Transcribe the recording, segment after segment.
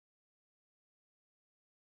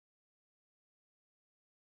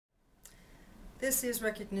This is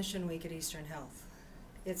Recognition Week at Eastern Health.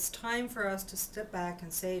 It's time for us to step back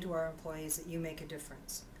and say to our employees that you make a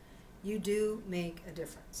difference. You do make a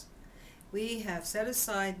difference. We have set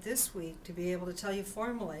aside this week to be able to tell you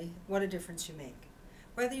formally what a difference you make.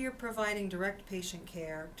 Whether you're providing direct patient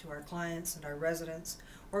care to our clients and our residents,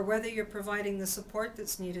 or whether you're providing the support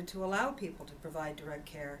that's needed to allow people to provide direct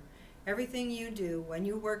care, everything you do when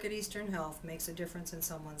you work at Eastern Health makes a difference in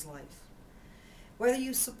someone's life. Whether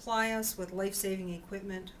you supply us with life-saving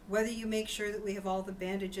equipment, whether you make sure that we have all the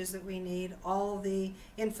bandages that we need, all the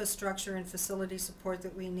infrastructure and facility support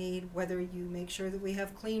that we need, whether you make sure that we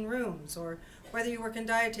have clean rooms, or whether you work in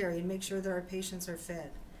dietary and make sure that our patients are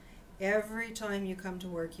fed. Every time you come to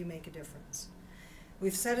work, you make a difference.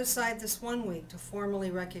 We've set aside this 1 week to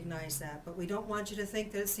formally recognize that, but we don't want you to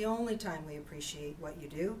think that it's the only time we appreciate what you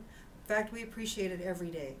do. In fact, we appreciate it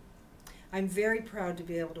every day. I'm very proud to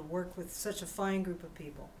be able to work with such a fine group of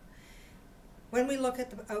people. When we look at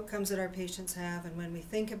the outcomes that our patients have and when we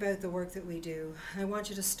think about the work that we do, I want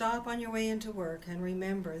you to stop on your way into work and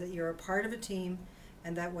remember that you're a part of a team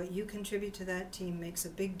and that what you contribute to that team makes a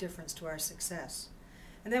big difference to our success.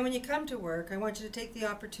 And then when you come to work, I want you to take the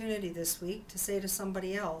opportunity this week to say to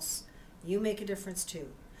somebody else, you make a difference too.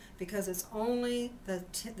 Because it's only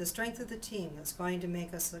the strength of the team that's going to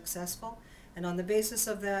make us successful. And on the basis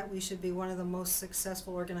of that, we should be one of the most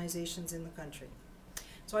successful organizations in the country.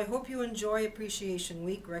 So I hope you enjoy Appreciation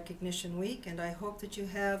Week, Recognition Week, and I hope that you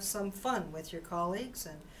have some fun with your colleagues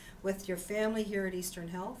and with your family here at Eastern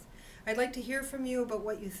Health. I'd like to hear from you about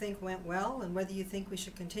what you think went well and whether you think we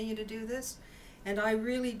should continue to do this. And I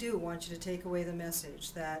really do want you to take away the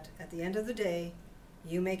message that at the end of the day,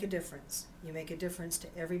 you make a difference. You make a difference to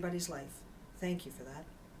everybody's life. Thank you for that.